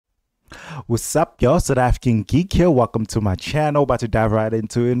What's up, y'all? s.a.geek here. Welcome to my channel. About to dive right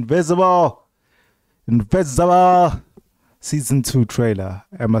into Invincible. Season 2 trailer.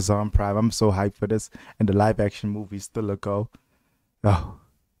 Amazon Prime. I'm so hyped for this. And the live action movie still a go. Oh,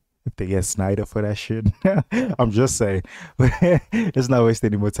 if they get Snyder for that shit. I'm just saying. Let's not waste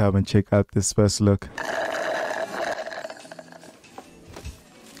any more time and check out this first look.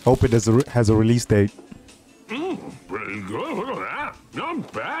 Hope it has a release date. Pretty good. Look at that.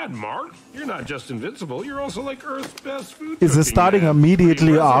 Not bad, Mark. You're not just invincible. You're also like Earth's best food. Is it starting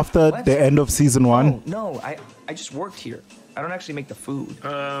immediately after the end of season 1? Oh, no, I just worked here. I don't actually make the food.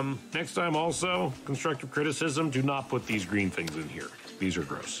 Next time also, constructive criticism, do not put these green things in here. These are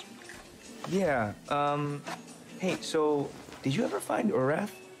gross. Yeah, hey, so, did you ever find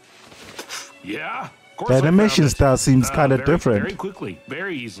Urath? Yeah, of course. The animation style seems kind of different. Very quickly,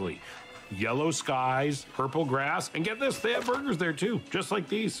 very easily. Yellow skies, purple grass, and get this, they have burgers there too, just like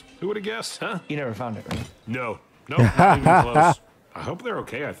these. Who would have guessed, huh? You never found it, right? No, not even close. I hope they're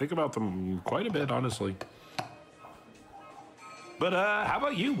okay. I think about them quite a bit, honestly. But how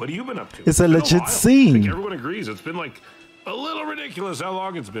about you? What have you been up to? It's a legit I scene. think everyone agrees. It's been like a little ridiculous how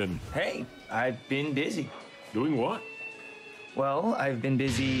long it's been. Hey, I've been busy. Doing what? Well, I've been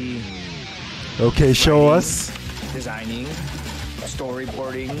busy Okay, show us. designing,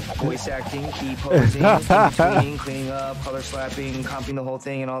 storyboarding, voice acting, key posing, tweeting, cleaning up, color slapping, comping the whole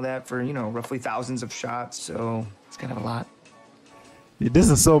thing and all that for, you know, roughly thousands of shots. So it's kind of a lot. This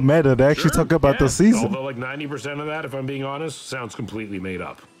is so meta. They actually talk about the season. Although like 90% of that, if I'm being honest, sounds completely made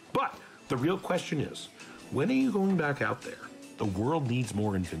up. But the real question is, when are you going back out there? The world needs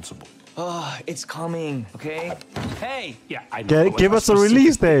more Invincible. Oh, it's coming, okay? Hey! Yeah, I know. Give us a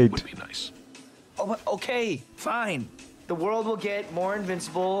release date. Would be nice. Oh, but okay, fine. The world will get more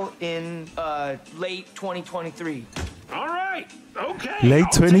Invincible in late 2023. All right. Okay. Late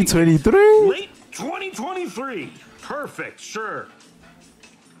I'll take it. 2023? Late 2023. Perfect. Sure.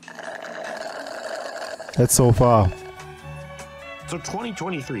 That's so far. So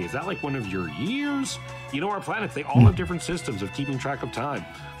 2023, is that like one of your years? You know, our planets, they all have different systems of keeping track of time.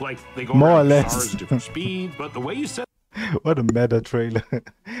 Like, they go More or around less. stars at different speeds, but the way you said What a meta trailer.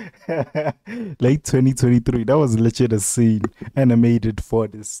 Late 2023. That was legit a scene animated for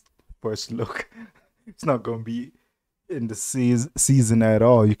this first look. It's not going to be in the season at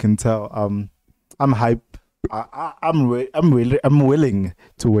all. You can tell. I'm hype. I'm willing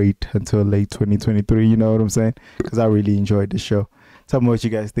to wait until late 2023. You know what I'm saying? Because I really enjoyed the show. Tell me what you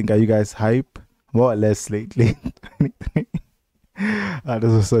guys think. Are you guys hype? More or less lately. This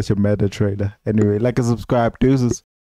was such a meta trailer. Anyway, like and subscribe. Deuces.